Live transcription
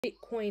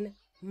Bitcoin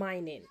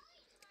mining.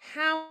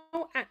 How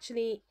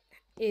actually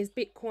is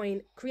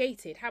Bitcoin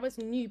created? How is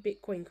new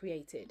Bitcoin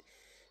created?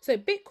 So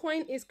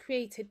Bitcoin is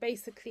created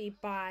basically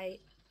by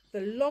the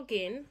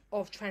login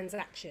of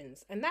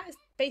transactions, and that is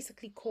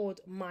basically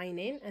called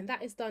mining, and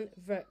that is done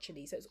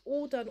virtually. So it's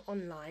all done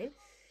online.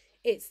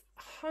 It's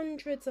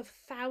hundreds of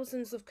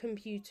thousands of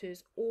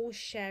computers all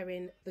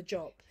sharing the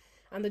job.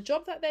 And the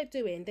job that they're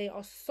doing, they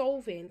are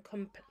solving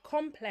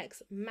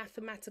complex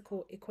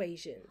mathematical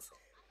equations.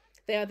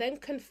 They are then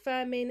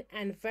confirming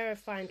and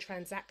verifying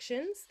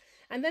transactions,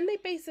 and then they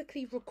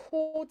basically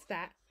record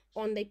that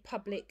on a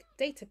public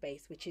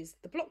database, which is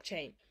the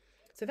blockchain.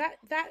 So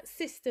that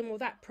system or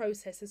that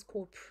process is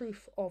called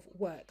proof of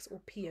works,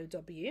 or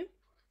POW.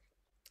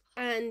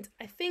 And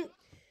I think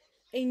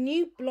a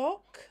new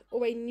block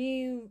or a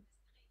new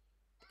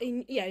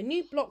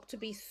block to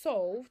be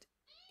solved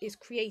is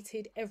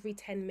created every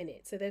 10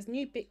 minutes. So there's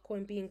new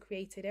Bitcoin being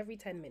created every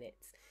 10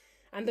 minutes.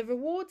 And the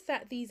rewards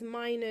that these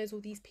miners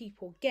or these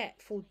people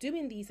get for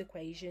doing these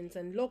equations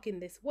and logging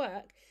this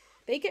work,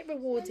 they get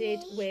rewarded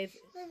with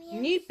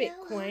new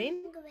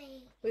Bitcoin,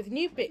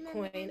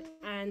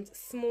 and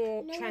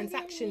small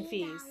transaction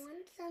fees.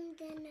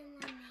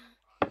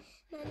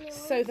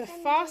 So the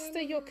faster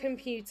your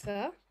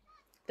computer,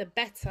 the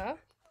better.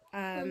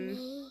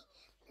 The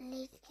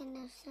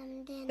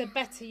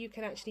better you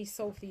can actually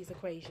solve these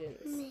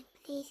equations. Mommy,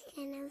 please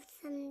can I have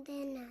some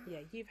dinner?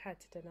 Yeah, you've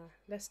had dinner.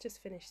 Let's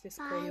just finish this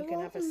call and you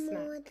can have a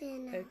snack.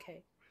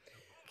 Okay.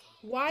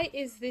 Why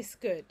is this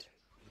good?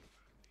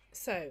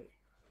 So,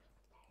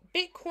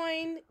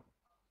 Bitcoin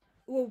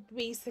will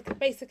be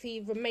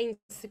basically remain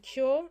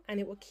secure, and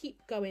it will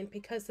keep going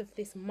because of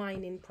this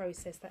mining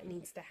process that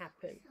needs to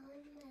happen.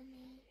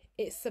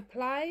 It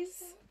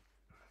supplies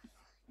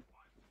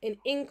an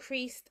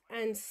increased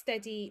and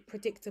steady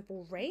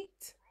predictable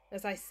rate.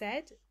 As I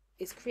said,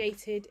 it's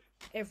created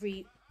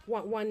every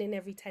one in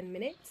every 10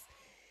 minutes.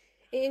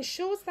 It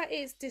ensures that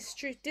it's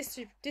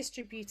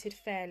distributed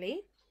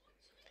fairly,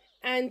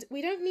 and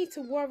we don't need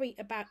to worry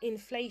about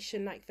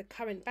inflation like the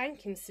current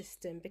banking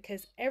system,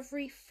 because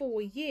every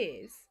 4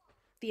 years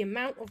the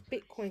amount of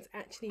Bitcoins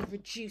actually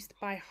reduced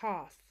by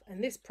half,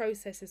 and this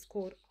process is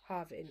called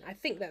halving. I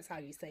think that's how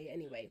you say it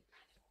anyway.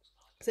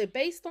 So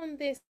based on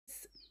this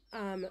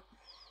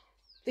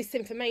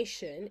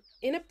information,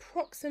 in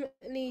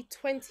approximately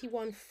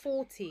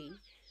 2140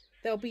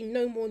 there'll be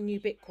no more new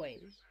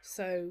Bitcoin.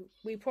 So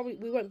we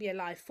won't be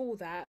alive for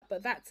that,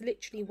 but that's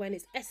literally when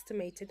it's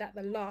estimated that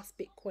the last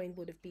Bitcoin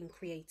would have been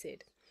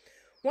created.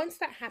 Once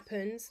that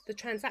happens, the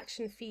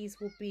transaction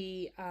fees will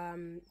be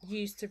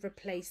used to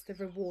replace the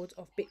reward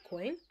of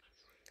Bitcoin,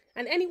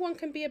 and anyone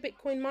can be a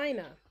Bitcoin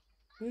miner.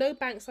 No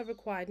banks are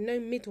required,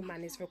 no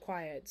middleman is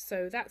required.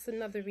 So that's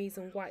another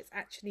reason why it's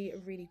actually a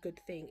really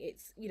good thing.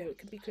 It's, it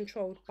can be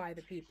controlled by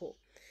the people.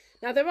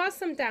 Now, there are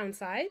some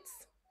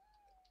downsides,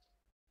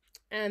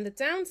 and the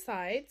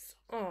downsides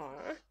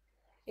are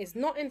it's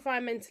not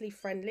environmentally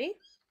friendly.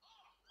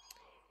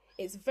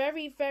 It's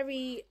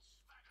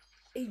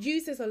it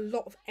uses a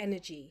lot of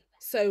energy.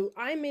 So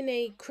I'm in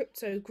a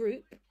crypto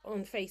group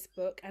on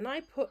Facebook, and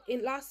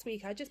last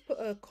week I just put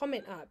a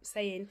comment up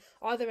saying,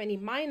 are there any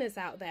miners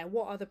out there?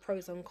 What are the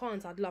pros and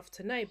cons? I'd love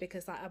to know,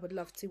 because I would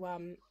love to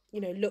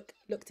look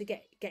to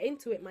get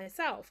into it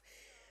myself.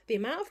 The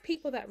amount of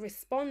people that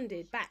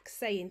responded back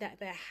saying that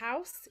their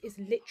house is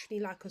literally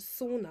like a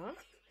sauna,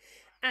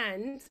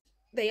 and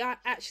they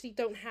actually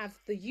don't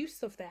have the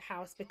use of their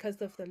house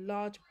because of the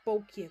large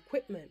bulky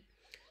equipment.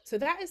 So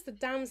that is the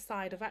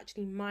downside of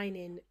actually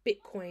mining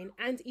Bitcoin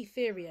and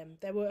Ethereum.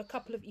 There were a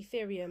couple of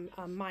Ethereum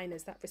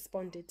miners that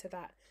responded to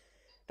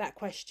that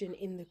question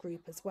in the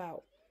group as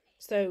well.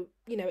 So,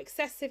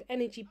 excessive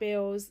energy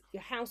bills,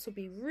 your house will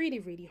be really,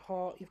 really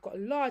hot. You've got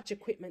large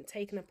equipment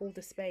taking up all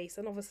the space,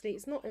 and obviously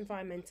it's not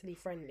environmentally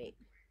friendly.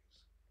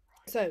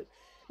 So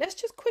let's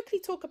just quickly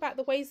talk about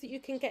the ways that you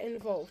can get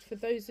involved for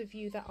those of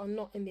you that are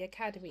not in the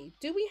academy.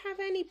 Do we have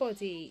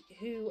anybody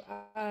who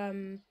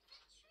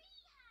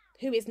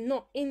is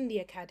not in the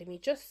academy,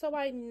 just so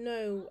I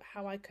know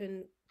how I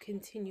can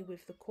continue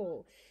with the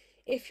call?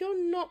 If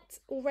you're not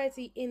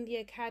already in the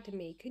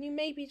academy, can you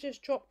maybe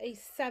just drop a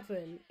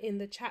 7 in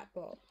the chat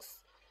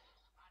box,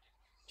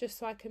 just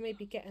so I can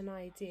maybe get an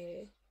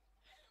idea?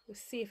 We'll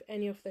see if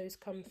any of those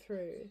come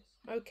through.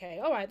 Okay,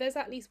 all right, there's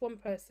at least one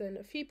person,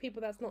 a few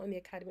people that's not in the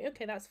academy.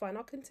 Okay, that's fine.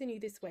 I'll continue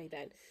this way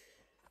then.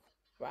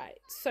 Right,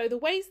 so the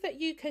ways that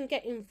you can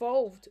get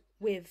involved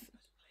with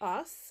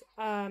us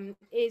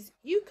is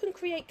you can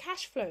create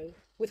cash flow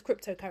with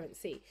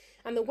cryptocurrency,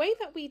 and the way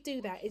that we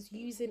do that is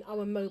using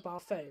our mobile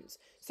phones.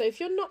 So if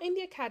you're not in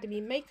the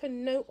academy, make a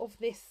note of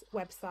this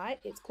website.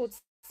 It's called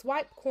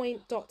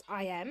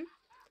swipecoin.im,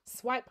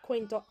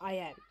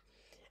 swipecoin.im,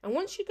 and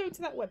once you go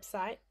to that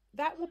website,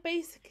 that will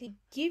basically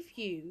give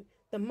you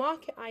the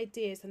market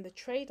ideas and the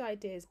trade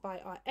ideas by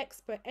our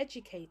expert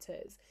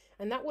educators,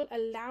 and that will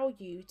allow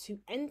you to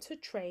enter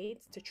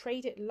trades, to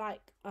trade it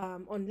like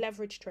on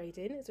leverage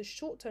trading. It's a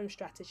short-term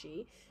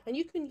strategy, and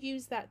you can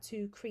use that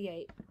to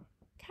create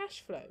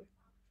cash flow.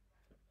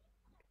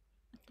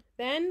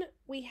 Then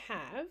we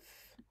have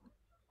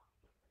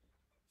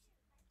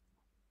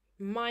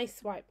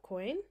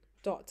myswipecoin.im.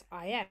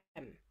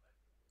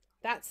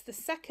 That's the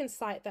second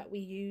site that we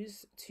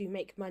use to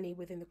make money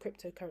within the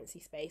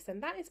cryptocurrency space.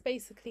 And that is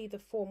basically the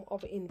form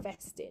of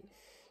investing.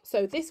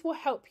 So this will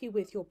help you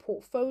with your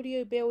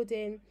portfolio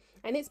building,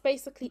 and it's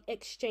basically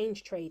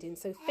exchange trading.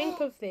 So as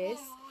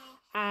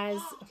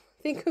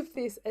think of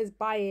this as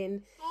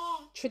buying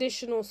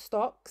traditional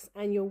stocks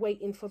and you're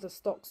waiting for the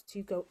stocks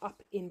to go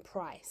up in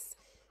price.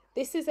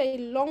 This is a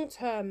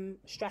long-term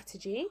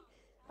strategy,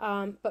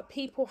 but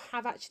people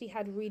have actually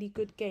had really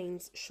good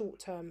gains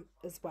short-term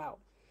as well.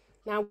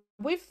 Now,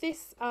 with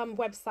this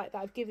website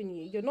that I've given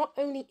you, you're not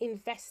only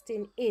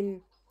investing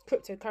in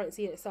cryptocurrency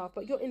in itself,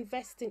 but you're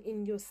investing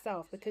in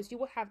yourself, because you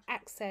will have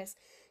access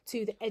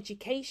to the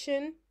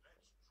education,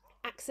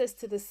 access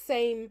to the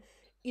same,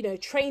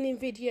 training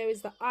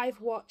videos that I've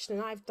watched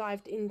and I've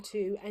dived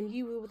into, and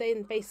you will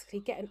then basically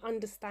get an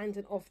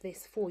understanding of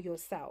this for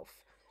yourself.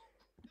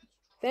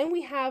 Then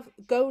we have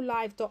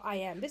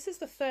golive.im. This is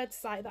the third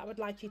site that I would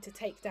like you to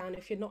take down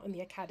if you're not in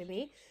the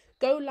academy.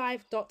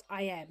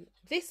 Golive.im.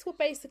 This will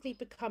basically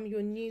become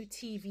your new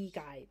TV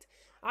guide.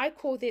 I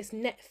call this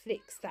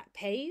Netflix that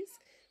pays.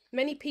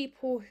 Many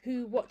people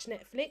who watch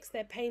Netflix,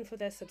 they're paying for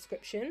their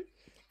subscription.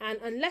 And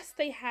unless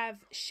they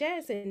have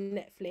shares in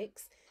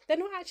Netflix, they're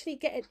not actually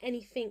getting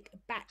anything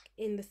back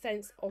in the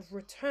sense of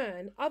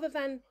return other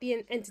than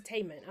the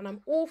entertainment. And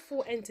I'm all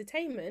for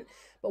entertainment,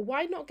 but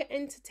why not get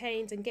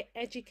entertained and get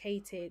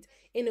educated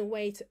in a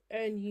way to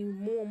earn you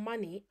more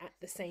money at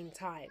the same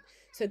time?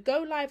 So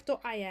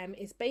golive.im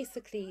is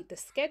basically the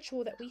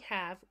schedule that we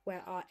have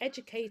where our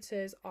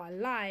educators are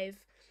live.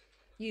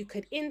 You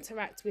could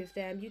interact with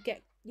them. You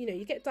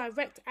get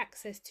direct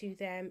access to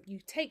them.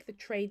 You take the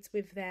trades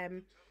with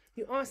them.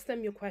 You ask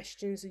them your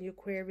questions and your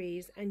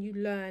queries, and you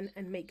learn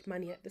and make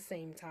money at the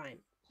same time.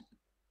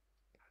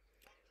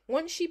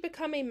 Once you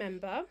become a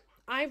member,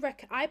 I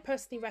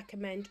personally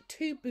recommend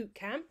 2 boot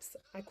camps.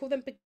 I call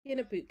them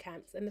beginner boot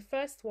camps. And the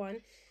first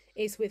one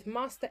is with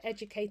Master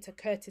Educator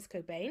Curtis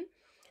Cobain.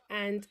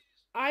 And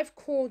I've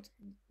called,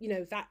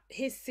 that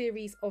his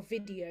series of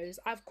videos,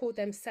 I've called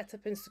them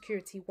Setup and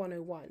Security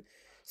 101.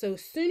 So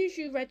as soon as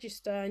you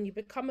register and you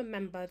become a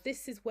member,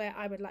 this is where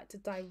I would like to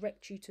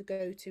direct you to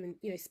go to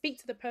and, speak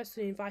to the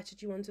person who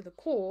invited you onto the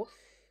call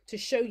to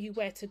show you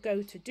where to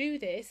go to do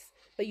this.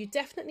 But you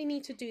definitely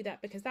need to do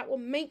that, because that will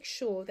make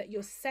sure that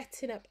you're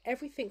setting up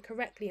everything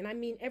correctly. And I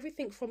mean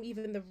everything from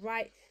even the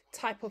right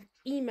type of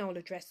email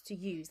address to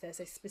use. There's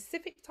a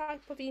specific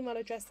type of email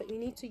address that you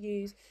need to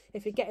use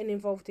if you're getting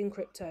involved in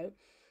crypto.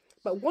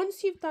 But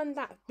once you've done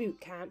that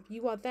boot camp,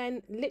 you are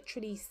then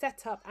literally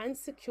set up and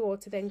secure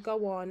to then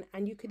go on,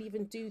 and you could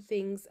even do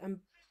things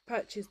and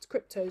purchase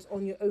cryptos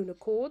on your own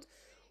accord,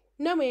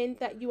 knowing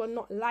that you are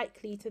not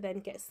likely to then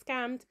get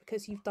scammed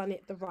because you've done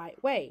it the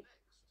right way.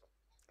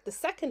 The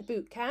second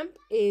boot camp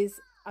is,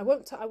 I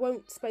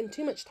won't spend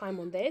too much time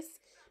on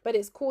this, but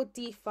it's called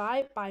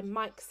DeFi by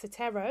Mike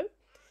Sotero.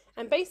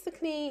 And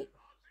basically,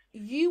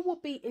 you will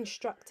be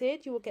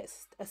instructed, you will get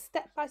a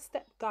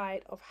step-by-step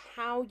guide of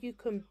how you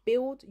can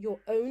build your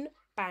own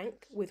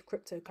bank with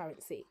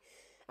cryptocurrency.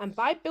 And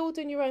by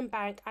building your own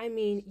bank, I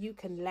mean you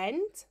can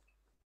lend,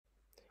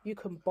 you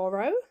can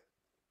borrow,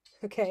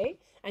 okay,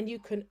 and you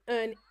can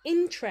earn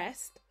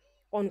interest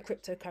on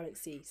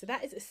cryptocurrency. So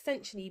that is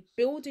essentially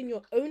building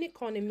your own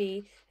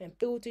economy and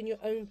building your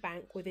own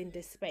bank within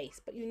this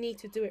space. But you need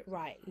to do it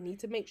right. You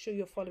need to make sure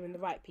you're following the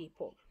right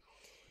people.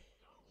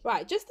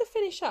 Right, just to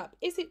finish up,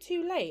 is it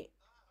too late?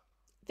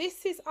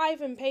 This is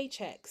Ivan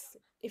Paychecks.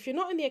 If you're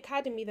not in the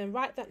academy, then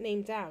write that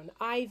name down.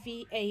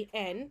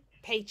 IVAN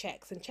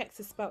Paychecks, and checks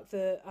is spelled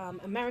the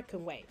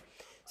American way.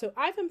 So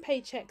Ivan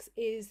Paychecks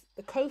is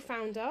the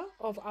co-founder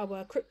of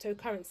our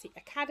cryptocurrency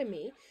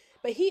academy,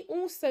 but he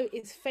also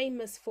is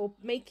famous for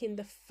making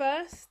the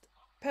first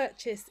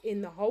purchase in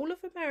the whole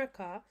of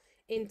America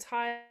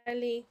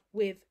entirely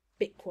with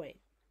Bitcoin.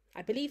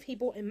 I believe he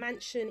bought a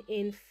mansion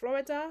in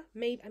Florida,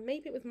 maybe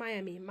it was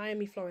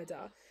Miami,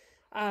 Florida,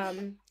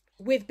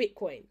 with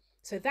Bitcoin.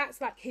 So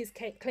that's like his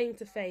claim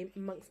to fame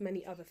amongst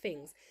many other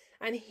things.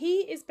 And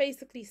he is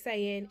basically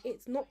saying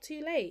it's not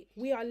too late.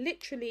 We are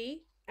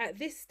literally at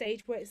this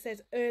stage where it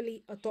says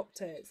early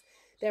adopters.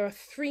 There are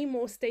 3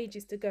 more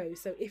stages to go.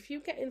 So if you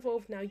get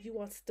involved now, you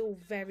are still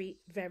very,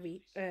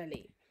 very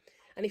early.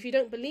 And if you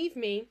don't believe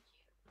me,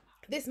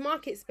 this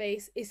market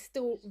space is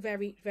still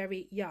very,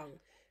 very young.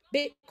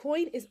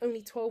 Bitcoin is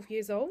only 12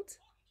 years old,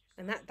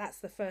 and that's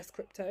the first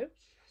crypto.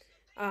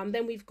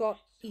 Then we've got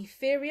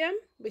Ethereum,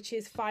 which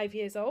is 5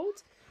 years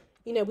old.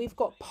 We've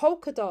got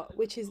Polkadot,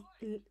 which is,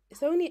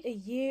 it's only a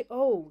year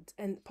old.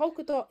 And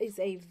Polkadot is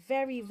a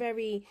very,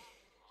 very,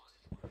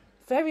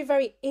 very,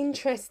 very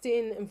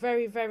interesting and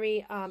very,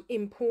 very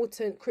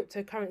important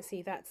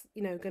cryptocurrency that's,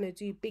 going to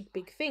do big,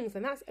 big things.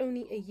 And that's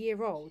only a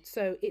year old.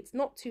 So it's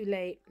not too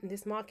late. And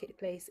this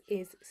marketplace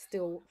is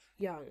still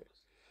young.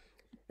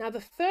 Now,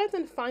 the third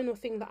and final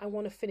thing that I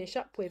want to finish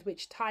up with,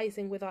 which ties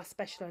in with our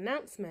special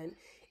announcement,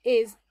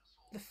 is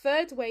the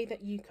third way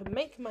that you can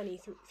make money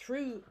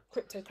through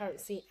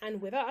cryptocurrency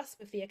and with us,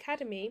 with the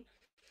Academy,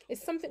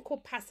 is something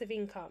called passive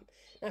income.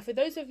 Now, for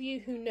those of you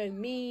who know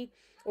me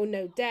or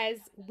know Des,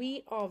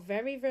 we are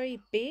very, very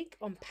big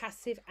on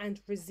passive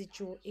and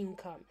residual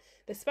income.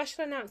 The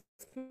special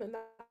announcement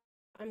that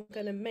I'm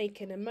going to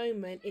make in a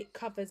moment, it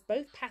covers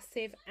both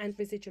passive and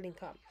residual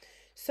income.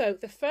 So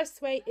the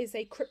first way is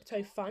a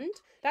crypto fund.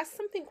 That's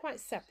something quite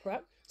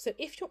separate. So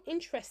if you're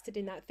interested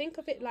in that, think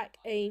of it like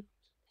a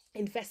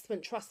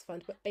investment trust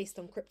fund, but based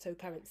on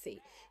cryptocurrency.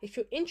 If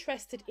you're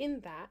interested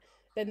in that,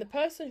 then the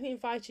person who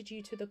invited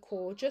you to the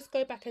call, just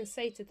go back and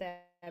say to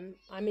them,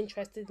 I'm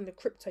interested in the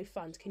crypto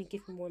fund. Can you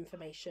give me more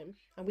information?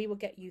 And we will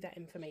get you that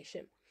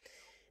information.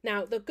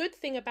 Now, the good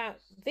thing about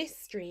this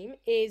stream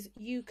is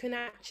you can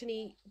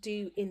actually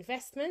do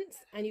investments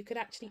and you could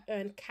actually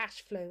earn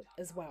cash flow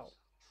as well.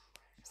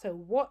 So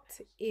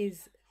what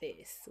is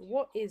this?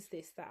 What is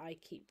this that I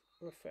keep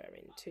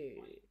referring to?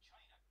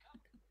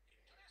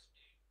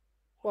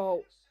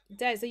 Well,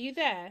 Des, are you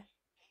there?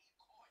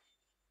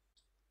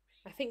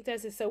 I think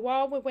Des is. So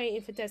while we're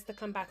waiting for Des to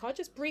come back, I'll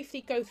just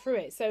briefly go through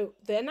it. So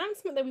the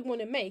announcement that we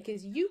want to make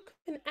is you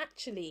can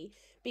actually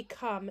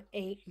become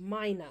a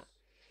miner.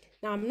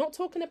 Now, I'm not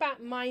talking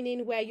about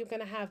mining where you're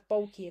going to have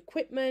bulky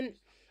equipment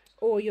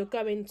or you're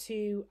going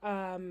to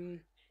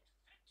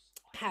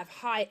have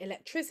high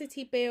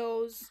electricity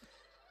bills,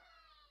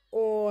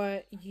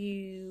 or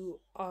you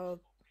are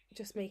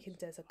just making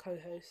Des a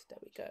co-host. There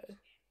we go.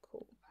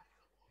 Cool.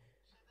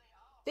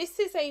 This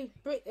is a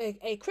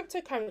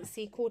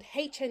cryptocurrency called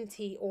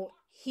HNT or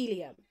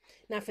helium.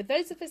 Now, for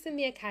those of us in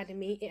the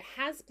Academy, it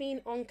has been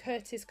on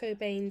Curtis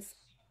Cobain's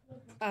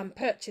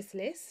purchase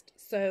list.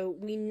 So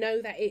we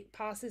know that it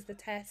passes the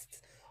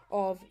tests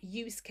of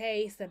use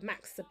case and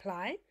max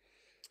supply.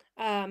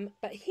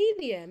 But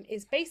helium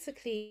is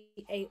basically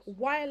a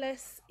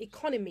wireless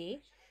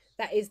economy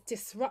that is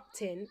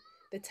disrupting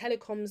the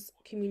telecoms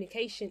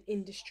communication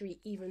industry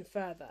even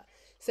further.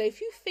 So if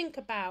you think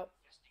about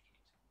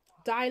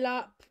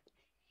dial-up,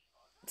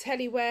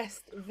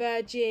 Telewest,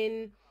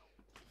 Virgin,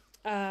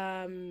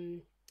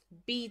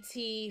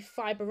 BT,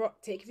 fiber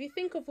optic, if you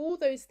think of all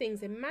those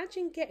things,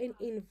 imagine getting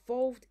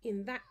involved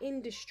in that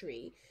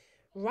industry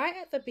right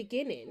at the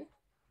beginning,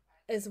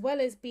 as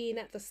well as being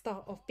at the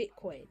start of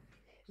Bitcoin.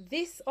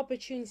 This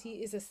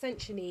opportunity is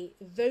essentially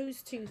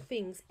those two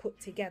things put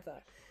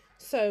together.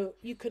 So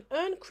you can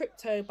earn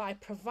crypto by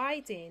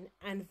providing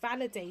and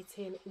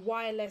validating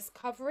wireless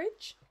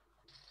coverage.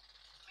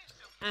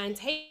 And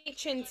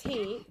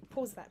HNT,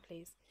 pause that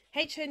please.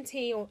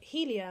 HNT or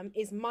helium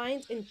is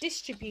mined and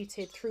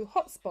distributed through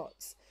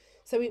hotspots.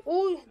 So we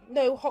all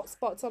know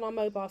hotspots on our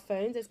mobile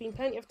phones. There's been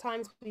plenty of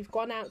times we've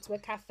gone out to a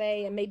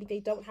cafe and maybe they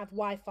don't have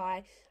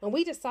Wi-Fi, and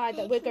we decide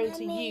that we're going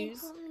to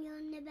use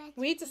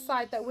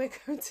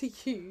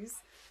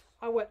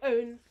our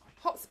own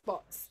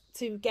hotspots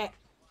to get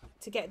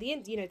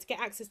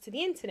access to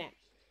the internet.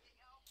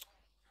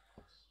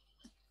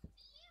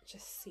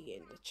 Just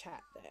seeing the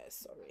chat there,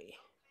 sorry.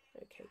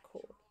 Okay,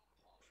 cool.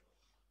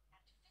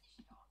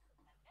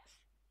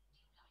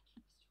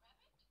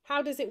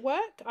 How does it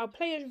work? I'll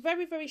play a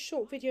very, very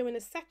short video in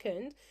a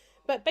second.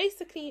 But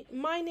basically,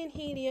 mining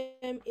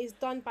helium is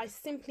done by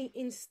simply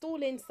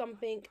installing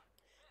something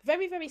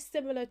very, very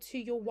similar to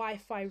your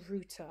Wi-Fi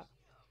router.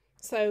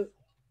 So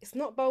it's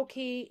not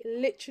bulky.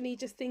 Literally,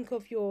 just think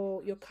of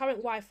your current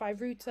Wi-Fi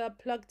router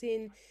plugged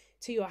in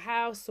to your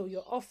house or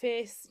your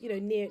office,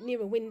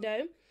 near a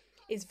window.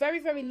 It's very,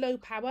 very low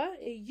power.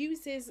 It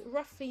uses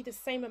roughly the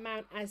same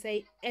amount as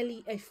a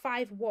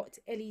 5-watt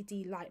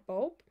LED light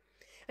bulb.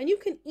 And you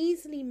can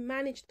easily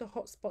manage the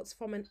hotspots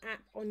from an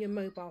app on your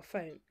mobile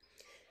phone.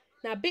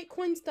 Now,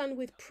 Bitcoin's done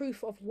with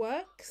proof of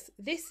works.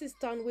 This is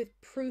done with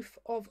proof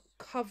of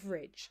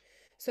coverage.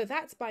 So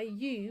that's by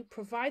you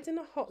providing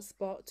a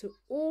hotspot to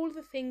all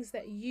the things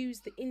that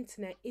use the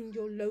internet in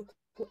your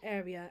local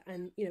area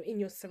and, in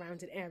your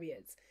surrounding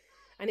areas.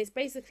 And it's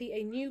basically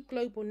a new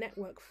global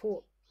network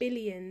for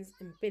billions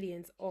and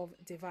billions of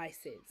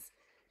devices.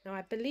 Now,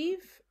 I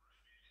believe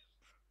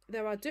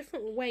there are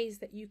different ways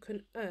that you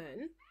can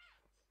earn.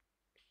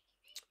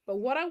 But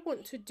what I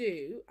want to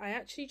do, I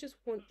actually just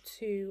want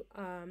to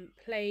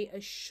play a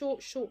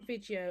short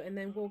video, and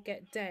then we'll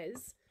get Des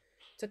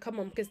to come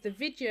on, because the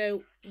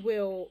video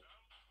will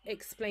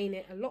explain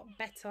it a lot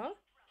better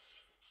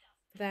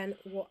than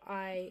what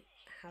I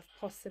have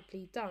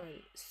possibly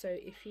done. So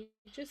if you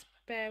just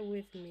bear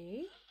with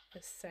me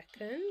a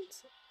second,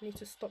 I need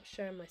to stop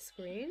sharing my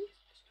screen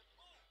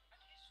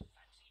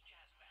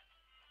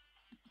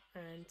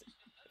and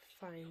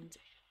find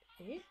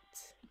it.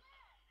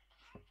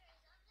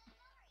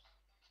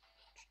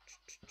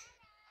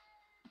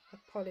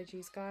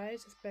 Apologies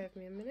guys, just bear with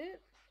me a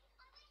minute.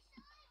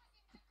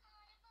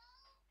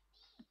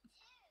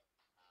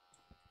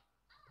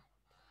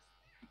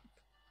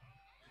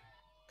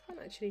 Can't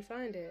actually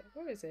find it.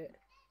 Where is it?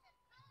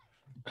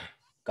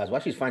 Guys,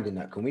 while she's finding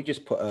that, can we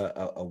just put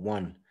a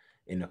 1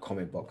 in the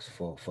comment box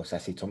for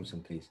Sassy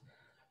Thompson, please?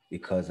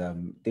 because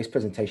this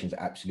presentation is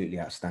absolutely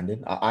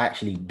outstanding. I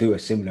actually do a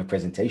similar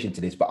presentation to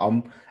this, but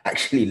I'm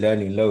actually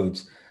learning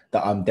loads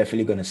that I'm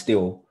definitely going to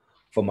steal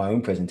for my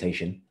own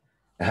presentation.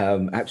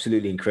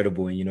 Absolutely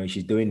incredible. And, you know,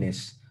 she's doing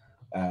this,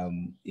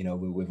 you know,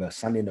 with her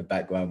son in the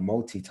background,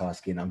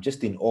 multitasking. I'm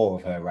just in awe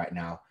of her right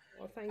now,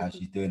 Well, how thank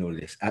you. she's doing all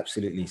this.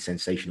 Absolutely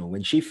sensational.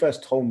 When she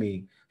first told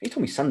me, she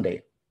told me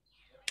Sunday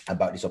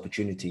about this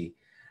opportunity,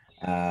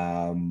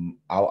 my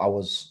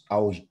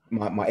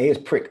ears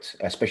pricked,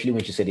 especially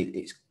when she said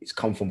it's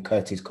come from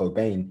Curtis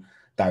Cobain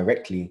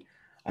directly.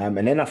 And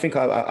then I think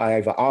I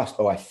either asked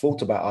or I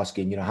thought about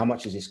asking, you know, how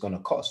much is this going to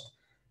cost?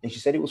 And she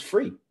said it was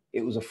free.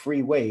 It was a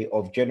free way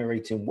of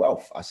generating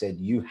wealth. I said,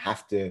 you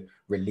have to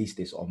release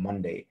this on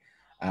Monday.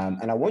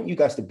 And I want you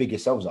guys to big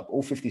yourselves up.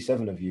 All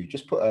 57 of you,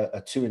 just put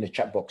a two in the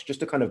chat box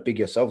just to kind of big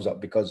yourselves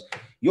up because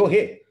you're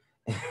here.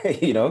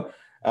 You know,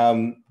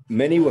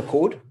 many were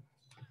called,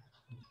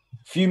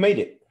 few made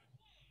it.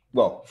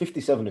 Well,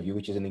 57 of you,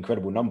 which is an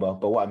incredible number.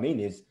 But what I mean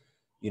is,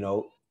 you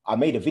know, I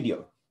made a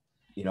video.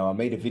 You know, I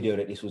made a video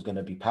that this was going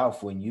to be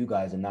powerful, and you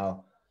guys are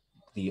now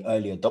the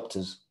early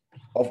adopters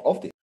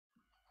of this.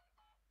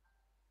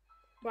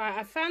 Right,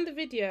 I found the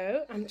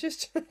video. I'm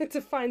just trying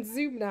to find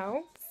Zoom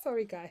now.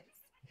 Sorry, guys.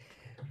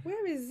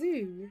 Where is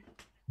Zoom?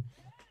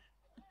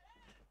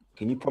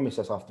 Can you promise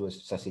us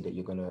afterwards, Sassy, that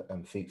you're going to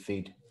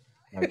feed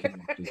He's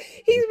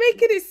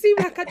making it seem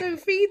like I don't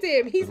feed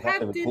him. He's We have to had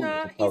report you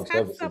dinner. to He's child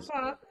had services.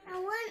 supper. I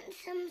want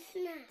some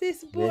snacks.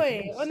 This Yeah, give boy,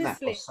 me a snack or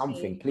honestly.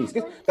 something, please.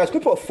 Guys, can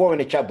we put a 4 in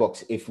the chat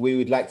box if we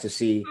would like to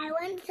see I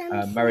want some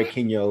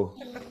Mariquinho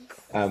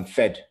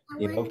fed? I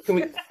You know, want can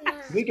some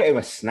snacks. we get him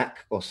a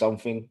snack or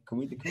something? Can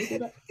we do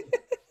that?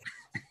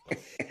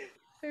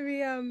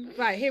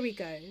 Right, here we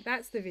go.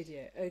 That's the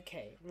video.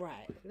 Okay,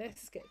 right.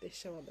 Let's get this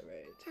show on the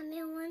road. And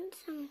I want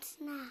some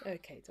snacks.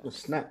 Okay, A done.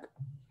 snack.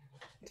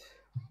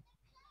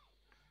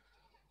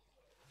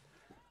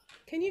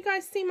 Can you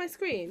guys see my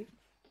screen?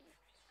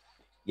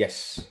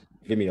 Yes,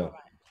 Vimeo.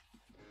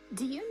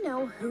 Do you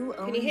know who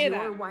owns you hear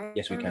your that? wireless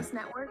Yes, we can.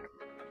 network?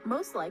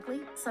 Most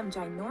likely, some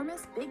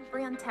ginormous big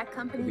brand tech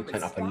company We with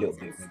turn up a little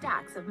stacks bit, and maybe.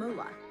 stacks of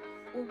moolah.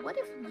 Well, what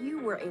if you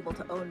were able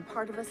to own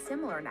part of a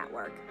similar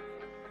network,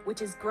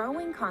 which is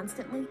growing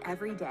constantly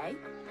every day?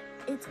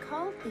 It's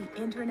called the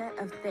Internet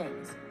of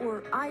Things,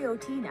 or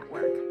IoT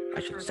network.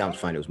 Actually, it sounds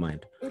fine. It was mine.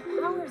 It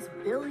powers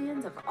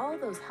billions of all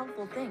those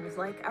helpful things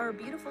like our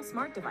beautiful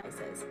smart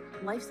devices,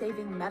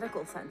 life-saving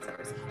medical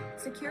sensors,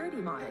 security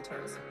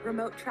monitors,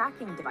 remote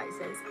tracking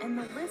devices, and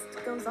the list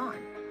goes on.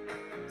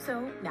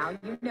 So now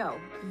you know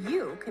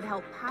you could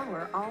help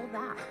power all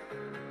that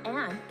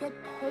and get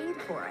paid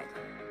for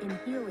it in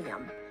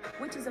helium,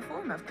 which is a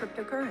form of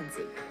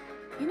cryptocurrency.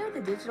 You know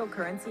the digital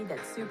currency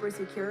that's super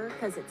secure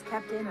because it's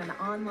kept in an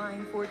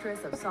online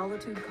fortress of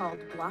solitude called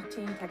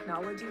blockchain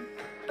technology?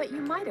 But you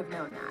might have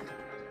known that.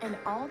 And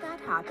all that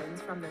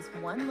happens from this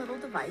one little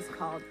device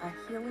called a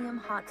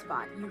helium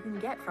hotspot you can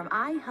get from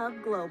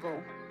iHub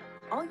Global.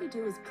 All you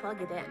do is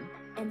plug it in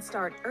and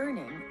start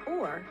earning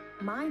or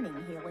mining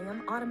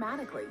helium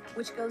automatically,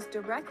 which goes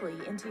directly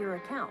into your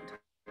account.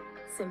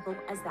 Simple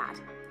as that.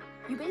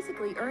 You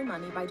basically earn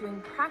money by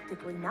doing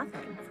practically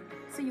nothing,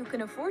 so you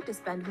can afford to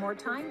spend more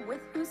time with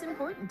who's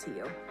important to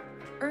you.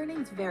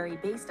 Earnings vary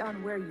based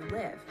on where you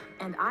live,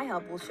 and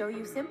iHub will show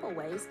you simple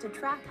ways to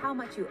track how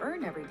much you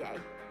earn every day.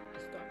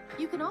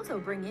 You can also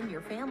bring in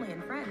your family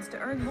and friends to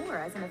earn more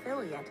as an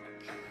affiliate.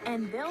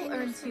 And they'll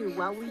earn too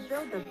while we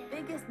build the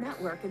biggest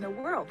network in the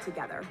world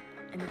together.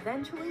 And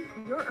eventually,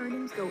 your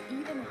earnings go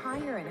even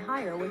higher and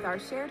higher with our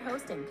shared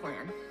hosting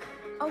plan.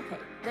 Okay,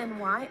 then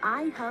why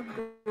iHub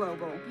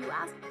Global, you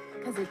ask?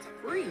 Because it's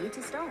free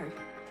to start.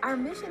 Our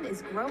mission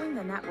is growing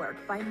the network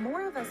by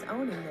more of us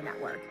owning the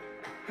network.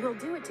 We'll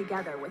do it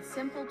together with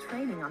simple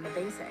training on the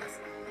basics.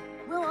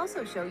 We'll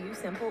also show you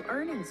simple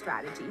earning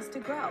strategies to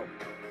grow.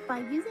 By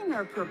using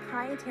our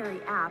proprietary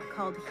app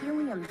called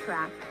Helium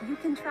Track, you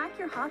can track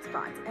your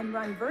hotspots and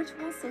run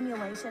virtual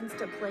simulations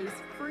to place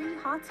free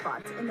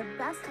hotspots in the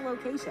best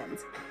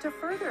locations to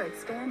further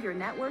expand your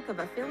network of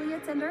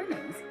affiliates and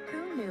earnings.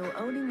 Who knew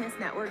owning this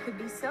network could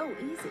be so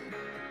easy?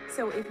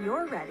 So if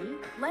you're ready,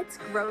 let's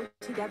grow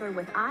together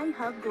with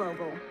iHub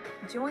Global.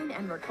 Join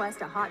and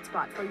request a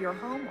hotspot for your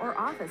home or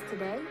office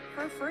today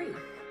for free.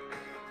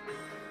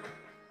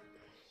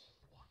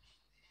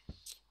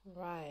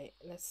 Right,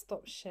 let's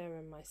stop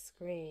sharing my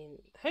screen.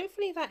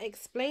 Hopefully that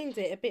explained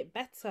it a bit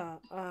better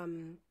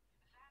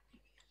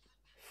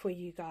for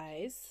you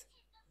guys.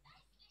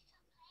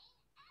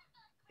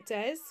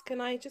 Des,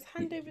 can I just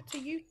hand over to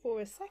you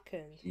for a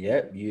second?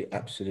 Yeah, you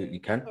absolutely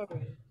can.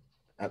 Sorry.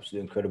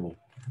 Absolutely incredible.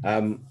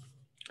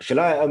 Shall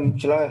I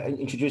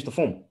introduce the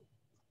form?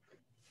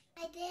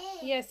 I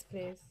did. Yes,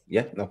 please.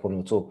 Yeah, no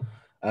problem at all.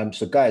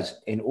 So guys,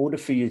 in order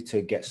for you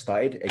to get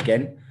started,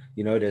 again,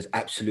 you know, there's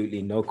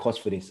absolutely no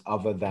cost for this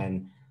other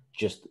than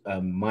just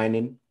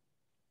mining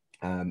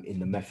in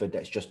the method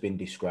that's just been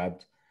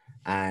described.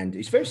 And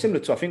it's very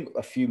similar to, I think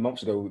a few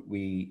months ago,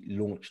 we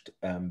launched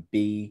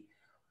B.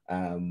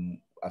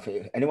 I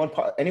think anyone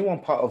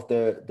part of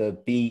the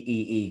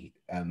BEE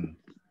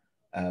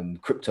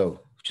crypto.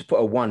 Just put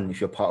a 1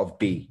 if you're part of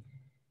B.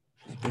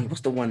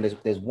 What's the one?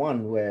 There's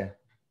one where,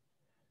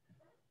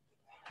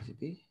 is it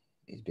B?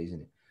 It's B,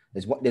 isn't it?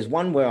 There's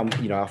one where I'm,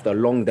 you know, after a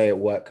long day at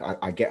work,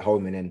 I get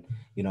home and then,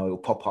 you know, it'll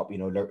pop up, you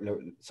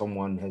know,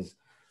 someone has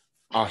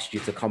asked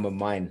you to come and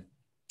mine.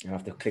 And I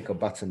have to click a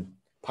button.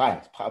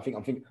 Pi. I'm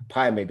thinking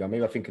Pi, maybe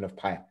I'm thinking of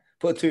Pi.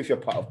 Put a 2 if you're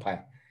part of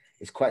Pi.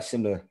 It's quite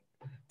similar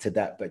to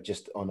that, but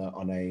just on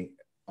a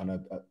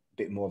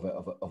bit more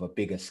of a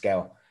bigger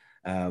scale.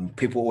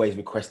 People always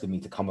requested me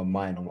to come and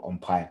mine on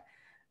Pi.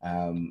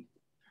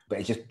 But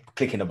it's just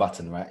clicking a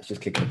button, right? It's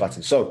just clicking a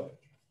button. So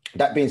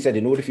that being said,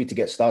 in order for you to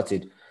get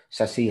started,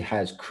 Sassy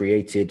has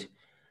created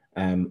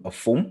a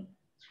form.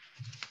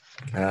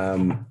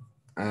 And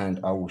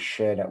I will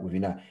share that with you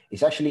now.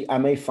 It's actually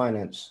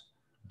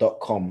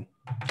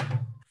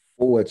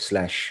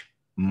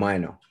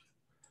amafinance.com/minor.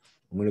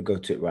 I'm going to go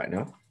to it right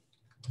now.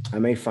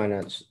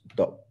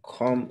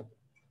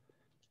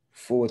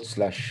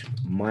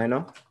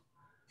 amafinance.com/minor.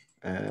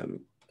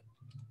 Put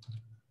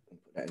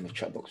that in the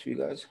chat box for you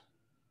guys.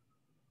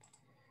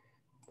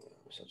 So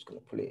I'm just going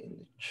to put it in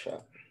the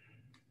chat.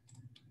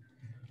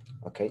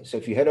 Okay, so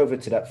if you head over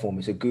to that form,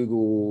 it's a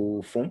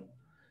Google form.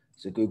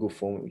 It's a Google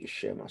form. Let me just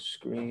share my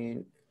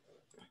screen.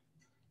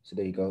 So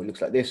there you go. It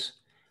looks like this.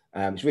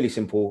 It's really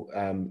simple.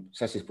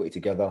 Sassy's put it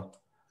together.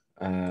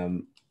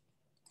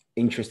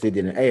 Interested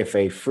in an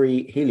AFA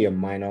free helium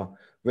miner,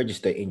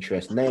 register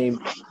interest, name,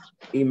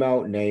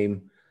 email,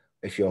 name,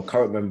 if you're a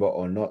current member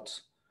or not,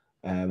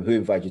 who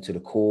invited you to the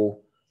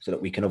call, so that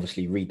we can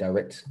obviously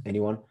redirect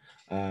anyone.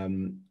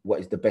 What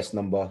is the best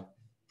number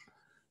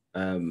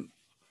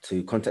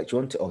to contact you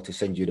on, or to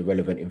send you the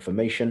relevant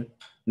information.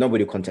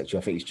 Nobody will contact you.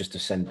 I think it's just to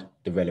send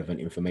the relevant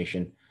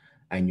information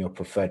and your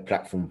preferred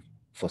platform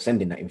for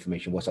sending that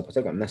information, WhatsApp or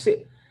Telegram, and that's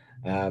it.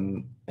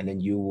 And then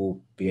you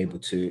will be able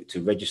to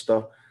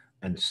register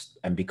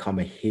and become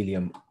a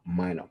helium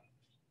miner.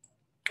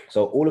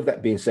 So all of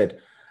that being said,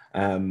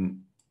 I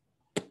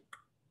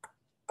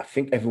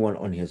think everyone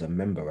on here is a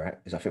member, right?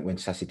 Because I think when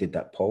Sassy did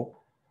that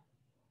poll,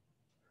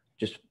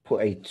 just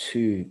put a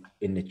 2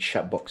 in the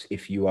chat box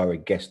if you are a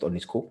guest on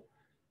this call.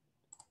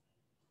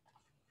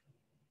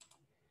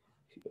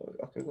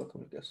 Okay,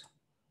 welcome, I guess.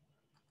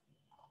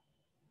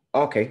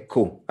 Okay,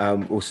 cool.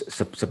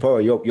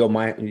 Sapporo,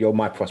 you're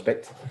my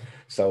prospect,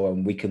 so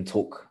we can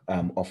talk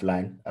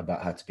offline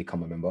about how to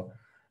become a member.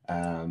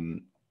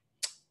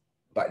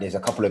 But there's a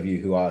couple of you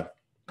who are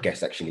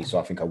guests actually, so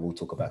I think I will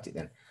talk about it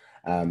then.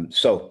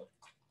 Unless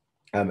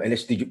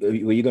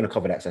were you going to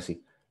cover that,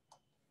 Sassy?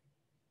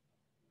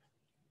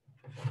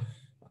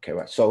 Okay,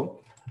 right.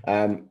 So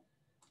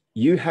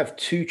you have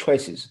 2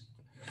 choices.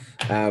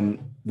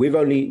 We've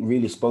only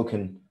really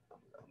spoken.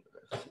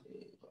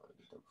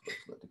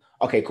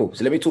 Okay, cool.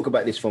 So let me talk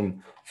about this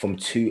from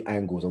 2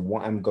 angles, and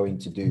what I'm going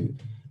to do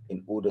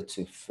in order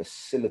to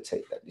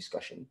facilitate that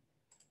discussion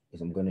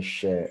is I'm going to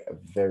share a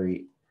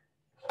very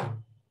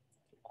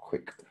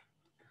quick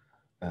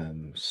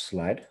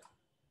slide.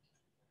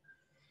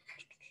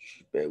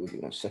 Bear with me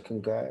 1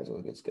 second, guys.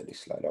 Let's get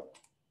this slide up.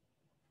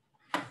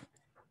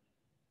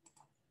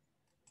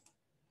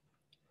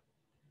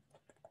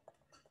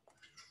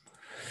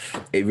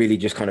 It really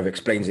just kind of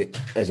explains it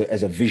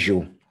as a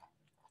visual,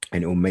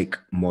 and it will make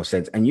more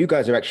sense. And you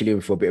guys are actually in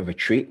for a bit of a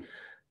treat,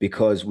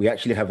 because we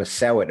actually have a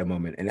sale at the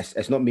moment. And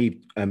it's not me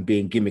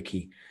being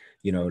gimmicky,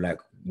 you know, like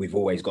we've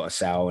always got a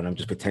sale and I'm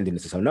just pretending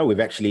it's a sale. No, we've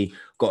actually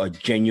got a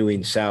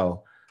genuine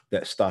sale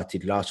that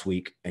started last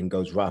week and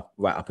goes right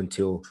up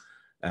until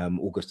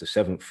August the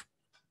 7th.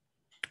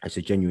 It's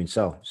a genuine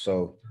sale.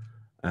 So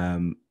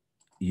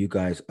you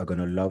guys are going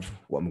to love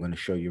what I'm going to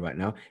show you right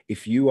now.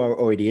 If you are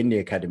already in the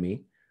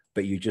academy,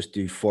 but you just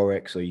do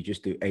Forex or you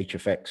just do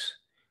HFX,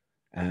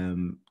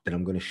 then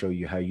I'm going to show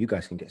you how you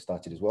guys can get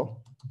started as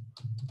well.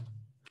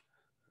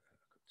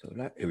 So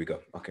here we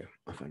go. Okay,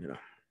 I'll find it now.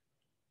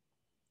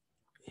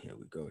 Here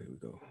we go.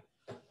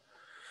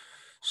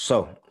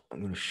 So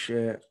I'm going to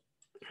share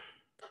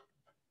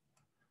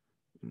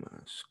my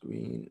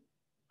screen.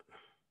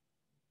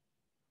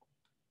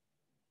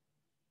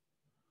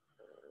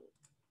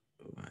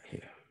 Right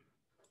here.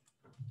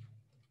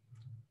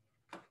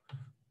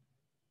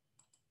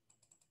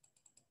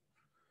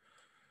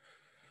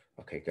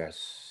 Okay,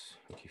 guys,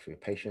 thank you for your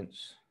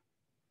patience.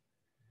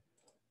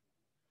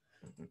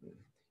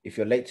 If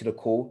you're late to the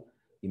call,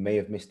 you may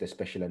have missed a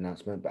special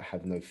announcement, but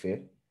have no fear.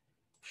 I'm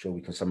sure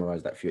we can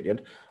summarize that for you at the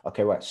end.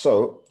 Okay, right.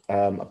 So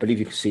I believe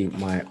you can see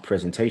my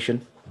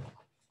presentation.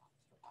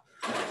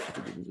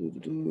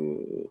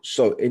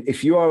 So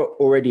if you are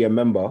already a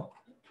member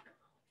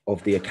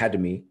of the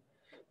Academy,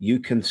 you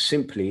can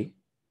simply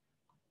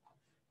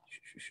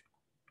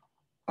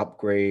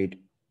upgrade.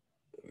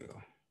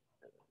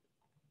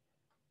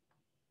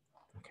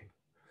 Okay.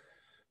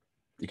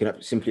 You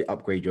can simply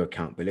upgrade your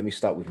account, but let me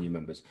start with new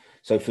members.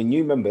 So for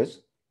new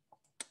members,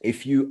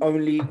 if you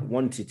only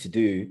wanted to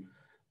do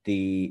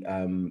the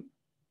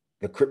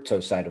crypto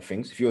side of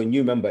things, if you're a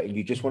new member and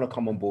you just want to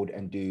come on board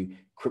and do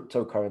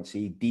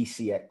cryptocurrency,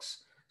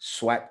 DCX,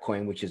 Swipe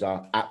Coin, which is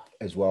our app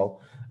as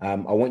well, I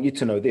want you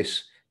to know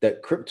this.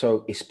 that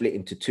crypto is split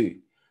into two.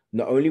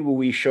 Not only will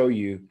we show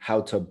you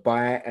how to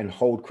buy and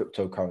hold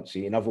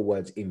cryptocurrency, in other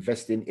words,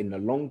 investing in the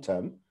long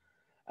term,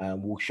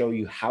 we'll show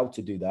you how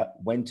to do that,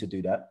 when to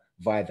do that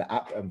via the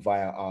app and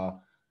via our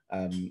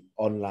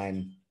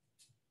online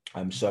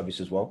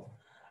service as well.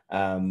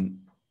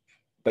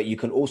 But you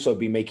can also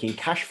be making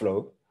cash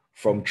flow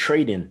from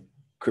trading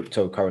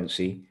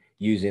cryptocurrency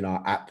using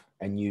our app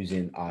and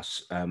using our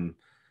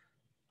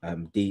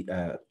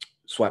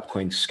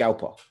SwipeCoin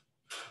Scalper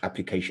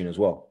application as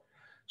well.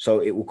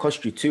 So it will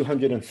cost you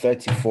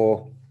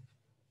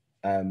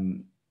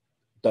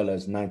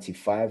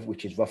 $234.95,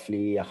 which is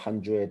roughly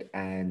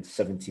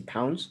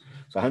 £170.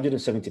 So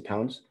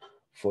 £170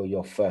 for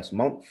your first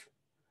month,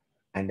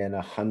 and then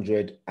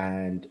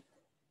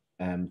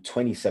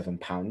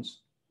 £127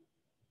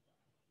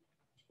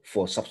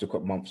 for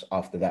subsequent months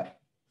after that.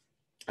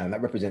 And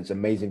that represents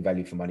amazing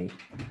value for money.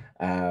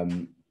 I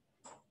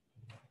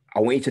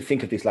want you to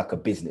think of this like a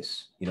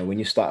business. You know, when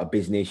you start a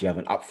business, you have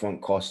an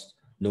upfront cost,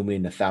 normally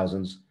in the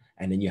thousands,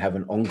 and then you have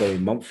an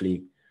ongoing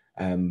monthly,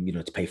 you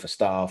know, to pay for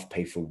staff,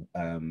 pay for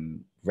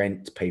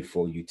rent, pay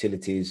for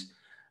utilities.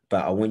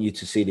 But I want you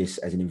to see this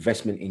as an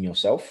investment in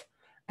yourself.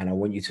 And I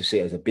want you to see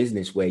it as a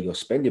business where you're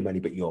spending money,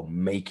 but you're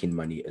making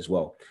money as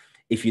well.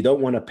 If you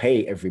don't want to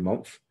pay every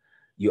month,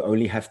 you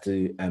only have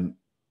to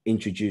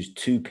introduce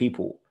 2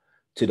 people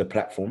to the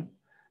platform.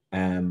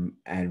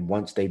 And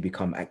once they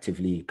become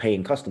actively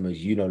paying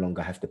customers, you no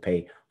longer have to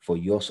pay for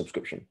your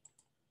subscription.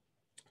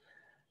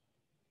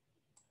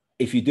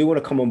 If you do want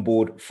to come on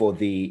board for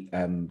the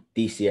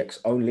DCX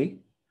only,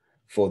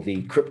 for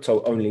the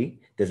crypto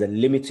only, there's a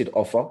limited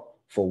offer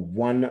for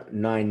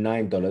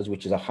 $199,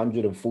 which is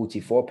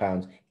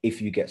 £144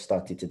 if you get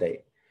started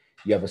today.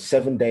 You have a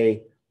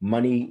 7-day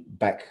money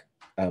back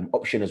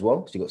option as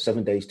well. So you've got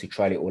 7 days to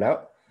try it all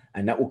out,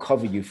 and that will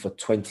cover you for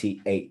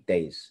 28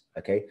 days.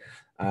 Okay.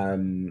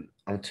 I'm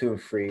 2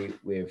 and 3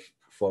 with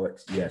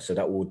Forex. Yeah, so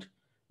that would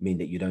mean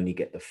that you'd only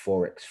get the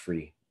Forex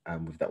free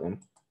with that one.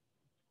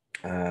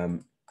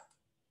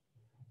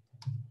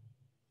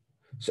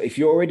 So if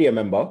you're already a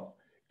member,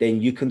 then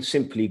you can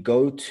simply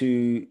go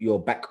to your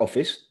back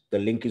office. The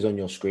link is on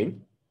your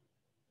screen.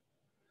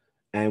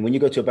 And when you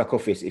go to your back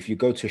office, if you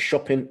go to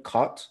shopping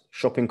cart,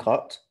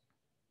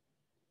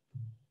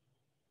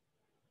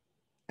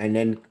 and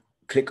then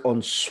click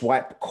on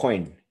Swipe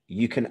Coin,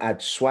 you can add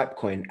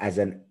SwipeCoin as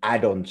an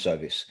add-on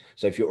service.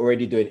 So if you're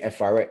already doing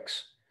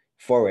Forex,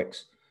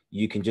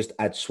 you can just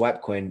add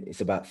SwipeCoin.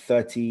 It's about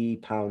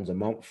 £30 a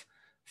month,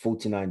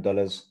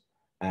 $49.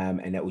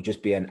 And that will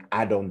just be an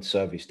add-on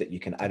service that you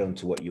can add on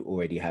to what you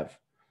already have.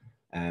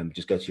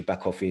 Just go to your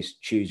back office,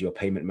 choose your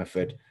payment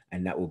method,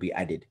 and that will be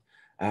added.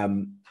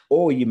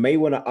 Or you may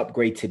want to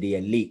upgrade to the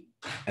Elite.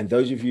 And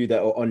those of you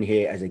that are on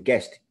here as a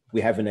guest,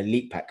 we have an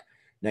Elite pack.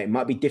 Now, it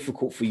might be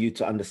difficult for you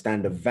to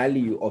understand the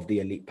value of the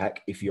Elite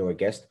pack if you're a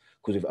guest,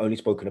 because we've only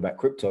spoken about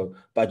crypto,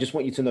 but I just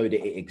want you to know that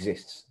it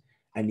exists.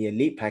 And the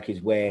Elite pack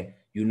is where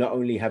you not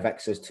only have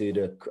access to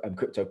the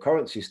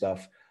cryptocurrency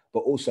stuff, but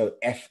also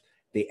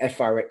the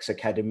FRX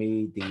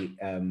Academy, the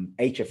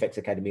HFX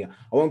Academy. I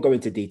won't go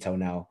into detail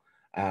now,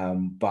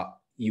 but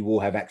you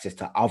will have access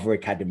to other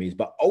academies.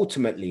 But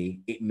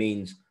ultimately, it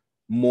means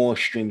more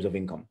streams of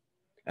income.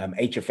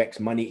 HFX,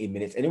 money in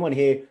minutes. Anyone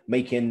here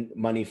making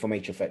money from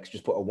HFX?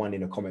 Just put a 1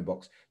 in the comment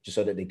box, just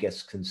so that the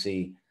guests can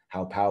see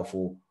how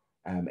powerful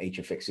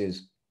HFX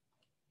is.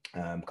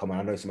 Come on,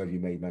 I know some of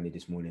you made money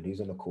this morning. Who's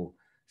on the call?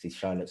 See,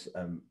 Charlotte's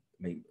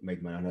made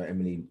money. I know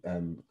Emily,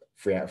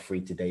 3 out of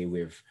 3 today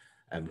with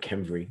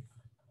Kenvery.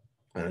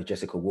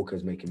 Jessica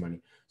Walker's making money.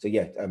 So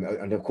yeah,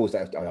 and of course,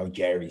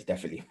 Jerry's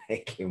definitely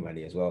making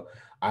money as well.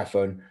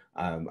 iPhone,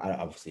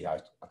 obviously, I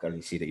can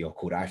only see that you're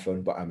called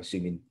iPhone, but I'm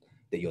assuming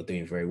that you're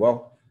doing very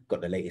well.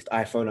 Got the latest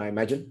iPhone, I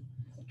imagine.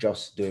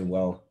 Joss, doing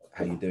well.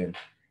 How you doing?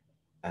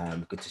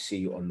 Good to see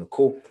you on the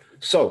call.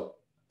 So,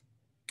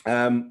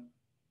 so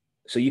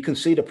you can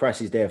see the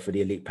prices there for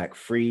the Elite Pack,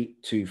 3,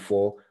 2,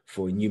 4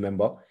 for a new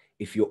member.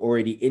 If you're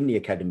already in the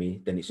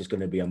academy, then it's just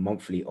going to be a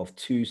monthly of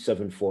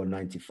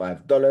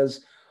 $274.95,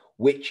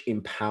 which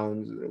in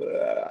pounds,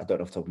 I don't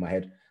know off the top of my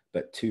head,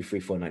 but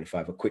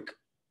 $234.95. A quick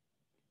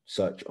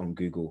search on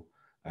Google,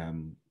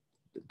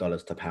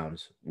 dollars to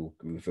pounds will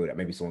reveal that.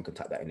 Maybe someone can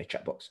type that in the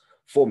chat box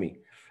for me.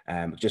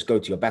 Just go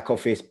to your back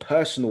office,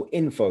 personal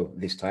info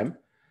this time,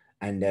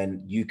 and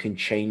then you can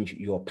change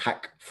your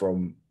pack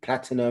from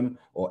Platinum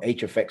or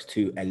HFX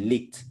to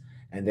Elite.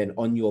 And then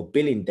on your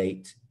billing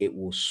date, it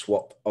will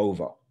swap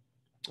over.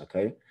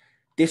 Okay.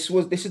 This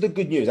is the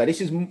good news.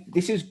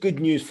 This is good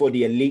news for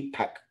the Elite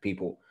Pack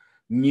people,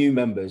 new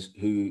members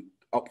who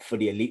opt for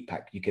the Elite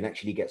Pack. You can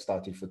actually get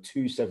started for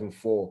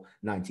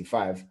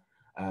 $274.95.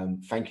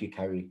 Thank you,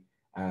 Carrie.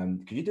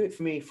 Could you do it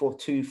for me for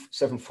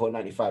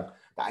 $274.95?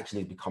 That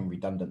actually has become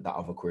redundant, that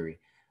other query,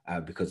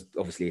 because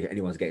obviously if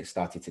anyone's getting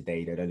started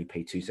today, they'd only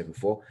pay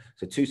 $274.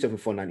 So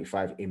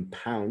 $274.95 in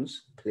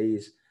pounds,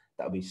 please.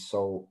 That would be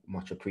so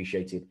much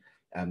appreciated.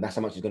 That's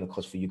how much it's going to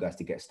cost for you guys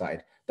to get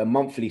started. The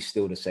monthly is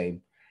still the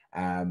same.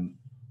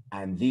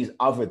 And these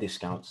other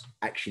discounts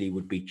actually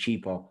would be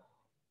cheaper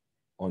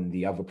on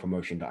the other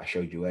promotion that I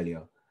showed you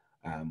earlier,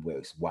 where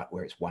it's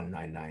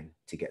 $199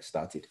 to get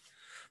started.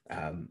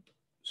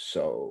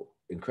 So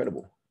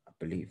incredible. I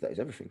believe that is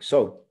everything.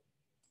 So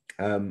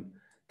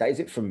that is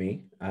it from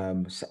me.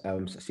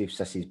 See if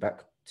Sassy's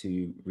back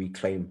to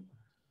reclaim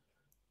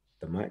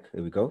the mic.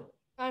 There we go.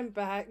 I'm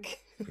back.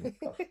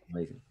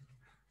 Amazing.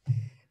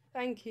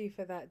 Thank you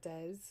for that,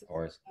 Des.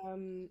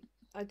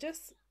 I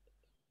just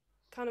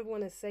kind of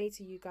want to say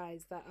to you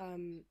guys that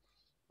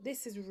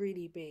this is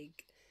really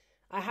big.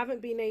 I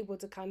haven't been able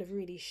to kind of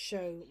really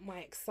show my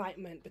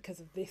excitement because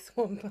of this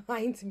one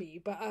behind me,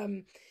 but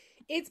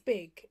it's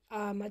big.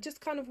 I just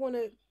kind of want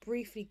to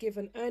briefly give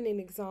an earning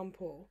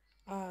example.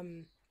 I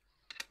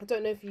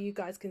don't know if you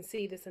guys can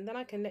see this, and then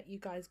I can let you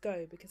guys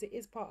go because it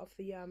is part of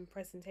the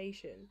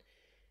presentation.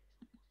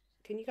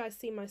 Can you guys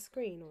see my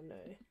screen or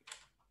no?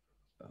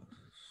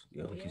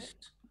 Yeah,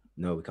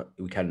 no,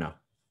 we can now.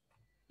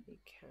 You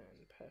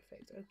can,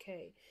 perfect.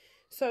 Okay,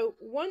 so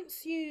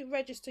once you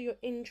register your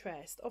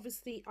interest,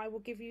 obviously I will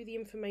give you the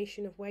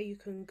information of where you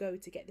can go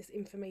to get this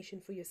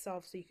information for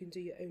yourself, so you can do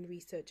your own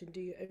research and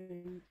do your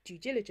own due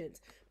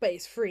diligence. But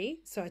it's free,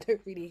 so I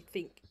don't really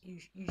think you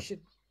should,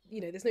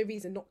 there's no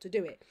reason not to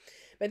do it.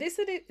 But this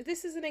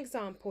is an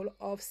example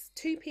of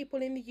two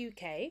people in the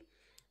UK.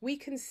 We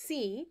can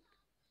see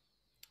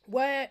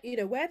where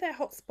their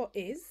hotspot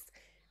is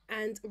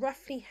and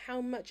roughly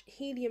how much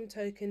helium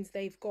tokens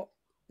they've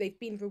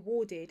been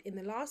rewarded in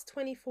the last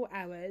 24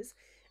 hours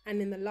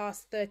and in the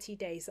last 30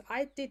 days. So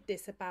I did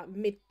this about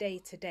midday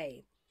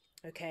today.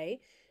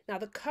 Okay, now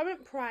the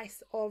current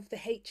price of the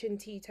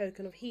H&T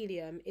token of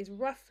helium is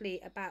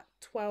roughly about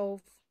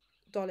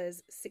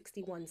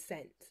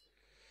 $12.61.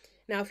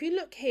 Now if you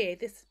look here,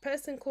 this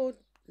person called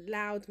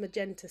Loud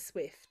Magenta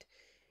Swift,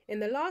 in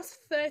the last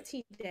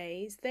 30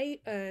 days they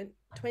earned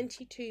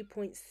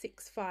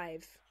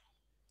 22.65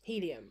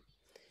 helium.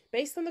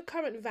 Based on the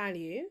current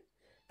value,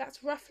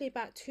 that's roughly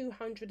about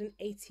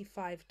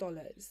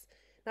 $285.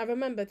 Now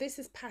remember, this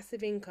is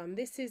passive income.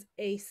 This is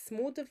a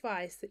small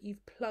device that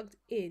you've plugged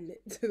in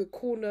to the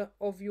corner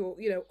of your,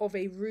 of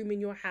a room in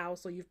your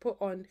house, or you've put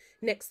on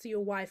next to your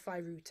Wi-Fi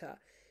router.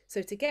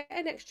 So to get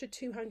an extra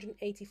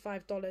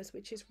 $285,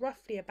 which is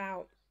roughly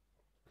about,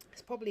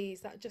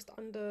 is that just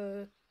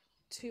under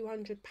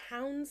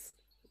 £200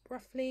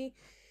 roughly,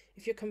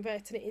 if you're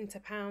converting it into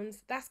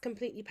pounds, that's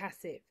completely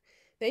passive.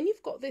 Then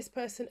you've got this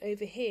person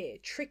over here,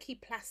 Tricky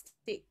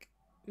Plastic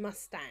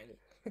Mustang.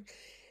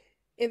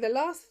 In the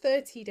last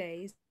 30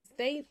 days,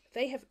 they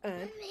have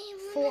earned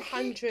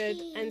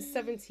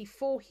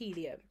 474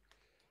 helium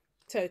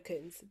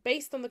tokens.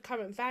 Based on the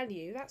current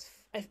value, that's,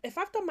 if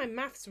I've done my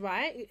maths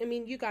right, I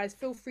mean, you guys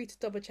feel free to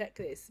double check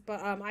this,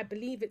 but I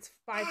believe it's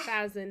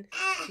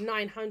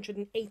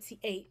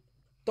 $5,988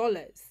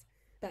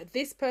 that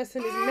this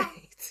person has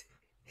made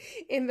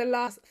in the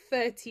last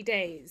 30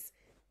 days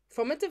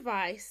from a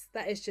device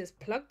that is just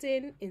plugged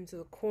in into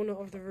the corner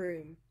of the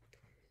room.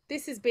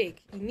 This is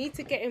big. You need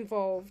to get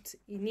involved.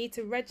 You need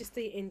to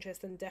register your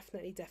interest and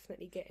definitely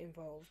get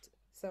involved.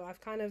 So I've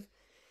kind of,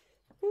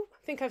 I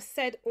think I've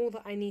said all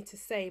that I need to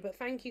say, but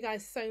thank you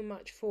guys so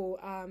much for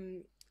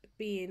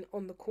being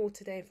on the call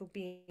today and for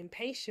being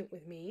patient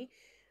with me.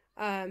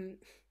 I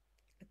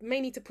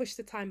may need to push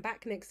the time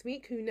back next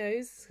week, who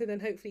knows, so then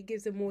hopefully it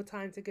gives them more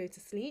time to go to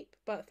sleep.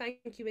 But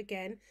thank you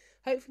again.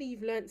 Hopefully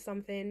you've learned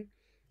something.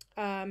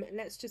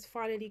 Let's just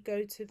finally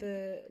go to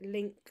the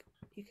link.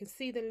 You can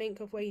see the link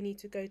of where you need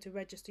to go to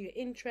register your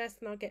interest,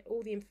 and I'll get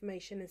all the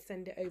information and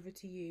send it over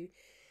to you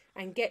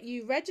and get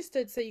you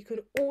registered so you can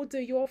order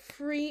your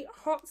free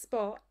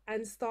hotspot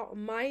and start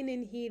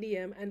mining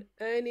helium and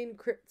earning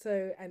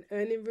crypto and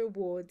earning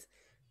rewards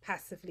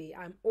passively.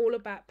 I'm all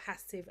about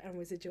passive and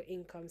residual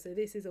income, so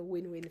this is a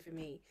win-win for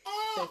me.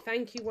 So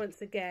thank you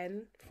once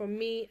again from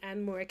me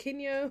and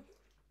Morakinyo.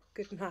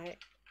 Good night.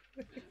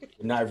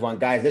 Good night, everyone.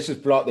 Guys, let's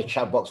just blow up the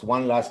chat box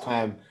one last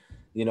time.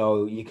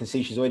 You can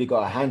see she's already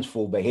got her hands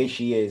full, but here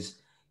she is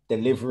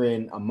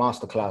delivering a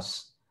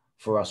masterclass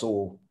for us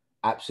all.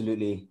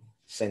 Absolutely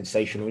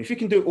sensational. If you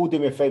can do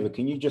me a favor,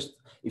 can you just,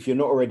 if you're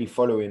not already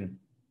following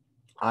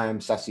I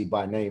Am Sassy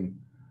by Name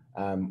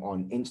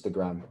on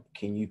Instagram,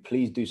 can you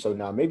please do so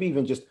now? Maybe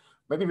even just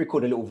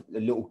record a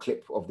little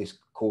clip of this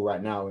call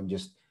right now, and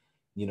just,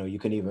 you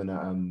can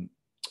even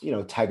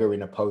tag her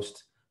in a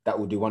post. That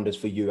will do wonders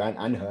for you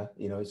and her.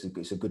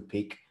 It's a good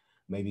peak.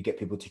 Maybe get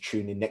people to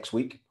tune in next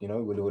week.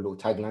 We'll do a little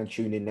tagline,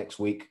 tune in next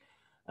week.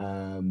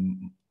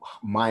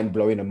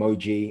 Mind-blowing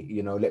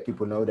emoji, let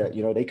people know that,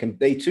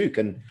 they too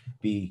can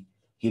be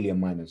helium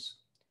miners.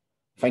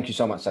 Thank you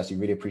so much, Sassy.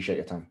 Really appreciate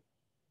your time.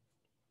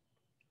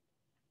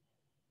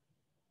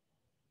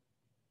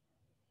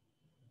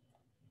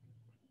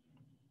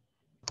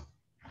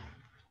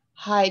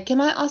 Hi,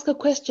 can I ask a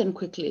question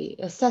quickly?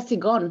 Is Sassy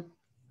gone?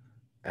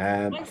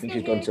 I think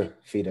she's gone to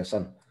feed her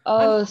son.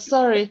 Oh,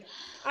 sorry.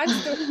 I'm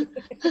still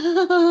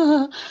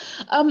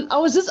I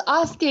was just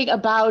asking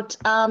about,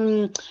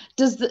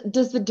 does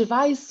the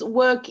device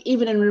work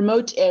even in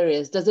remote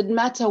areas? Does it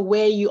matter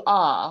where you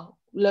are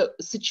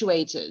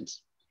situated?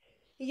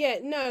 Yeah,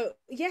 no,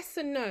 yes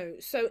and no.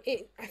 So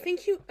I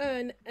think you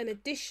earn an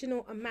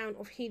additional amount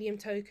of helium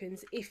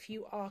tokens if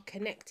you are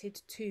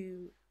connected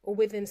to or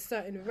within a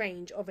certain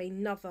range of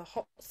another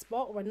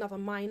hotspot or another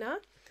miner,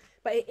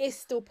 but it is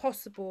still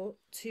possible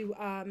to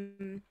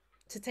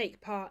take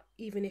part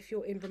even if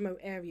you're in remote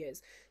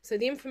areas. So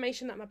the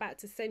information that I'm about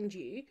to send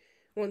you,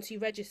 once you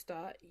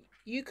register,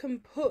 you can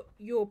put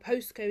your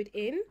postcode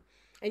in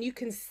and you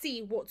can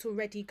see what's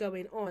already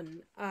going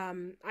on.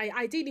 I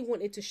ideally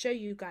wanted to show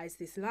you guys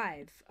this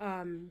live.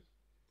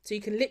 So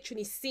you can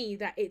literally see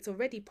that it's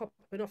already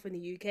popping off in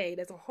the UK.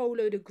 There's a whole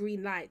load of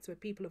green lights where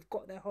people have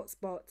got their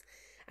hotspots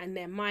and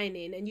they're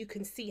mining, and you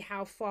can see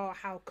how far,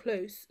 how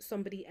close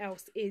somebody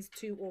else is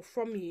to or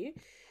from you.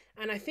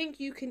 And I think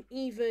you can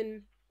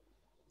even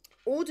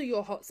order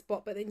your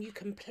hotspot, but then you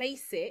can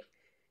place it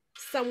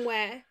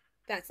somewhere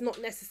that's not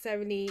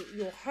necessarily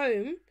your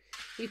home.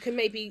 You can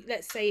maybe,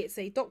 let's say it's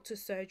a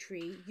doctor's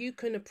surgery, you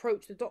can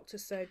approach the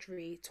doctor's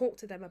surgery, talk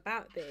to them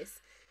about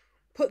this,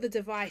 put the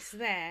device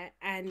there,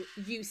 and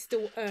you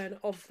still earn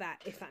of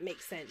that, if that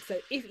makes sense. So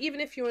even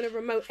if you're in a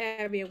remote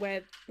area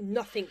where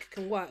nothing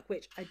can work,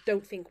 which I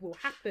don't think will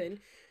happen,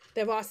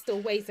 there are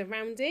still ways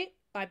around it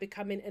by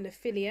becoming an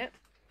affiliate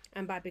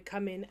and by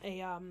becoming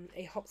a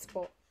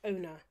hotspot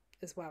owner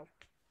as well.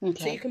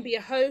 Okay. So you can be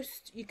a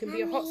host, you can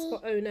be a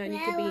hotspot owner, and you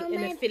can be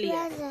an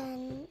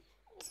affiliate.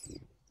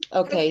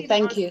 Okay,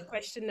 thank you.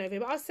 Question, Novi,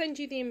 but I'll send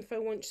you the info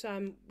once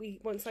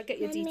I get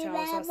your details.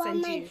 I'll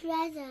send you.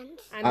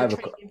 And I the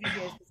training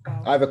videos as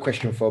well. have a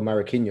question for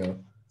Mariquinho.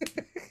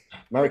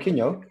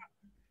 Mariquinho,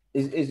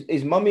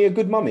 is mummy a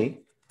good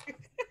mummy?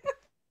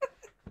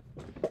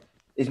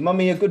 Is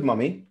mummy a good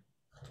mummy?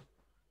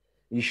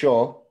 You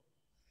sure?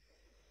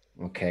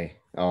 Okay,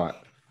 all right.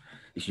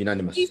 It's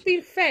unanimous. He's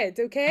been fed,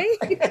 okay?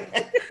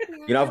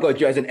 You know,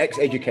 as an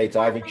ex-educator,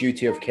 I have a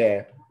duty of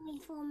care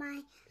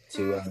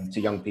to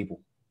young people.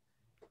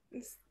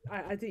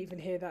 I didn't even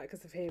hear that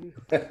because of him.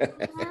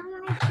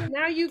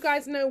 Now you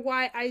guys know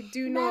why I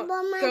do not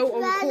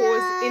go on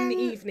calls in the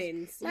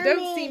evenings. You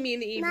don't see me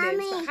in the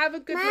evenings. But have a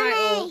good night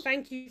all.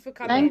 Thank you for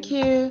coming. Thank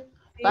you.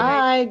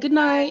 Bye. Good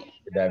night.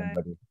 Good day,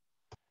 everybody.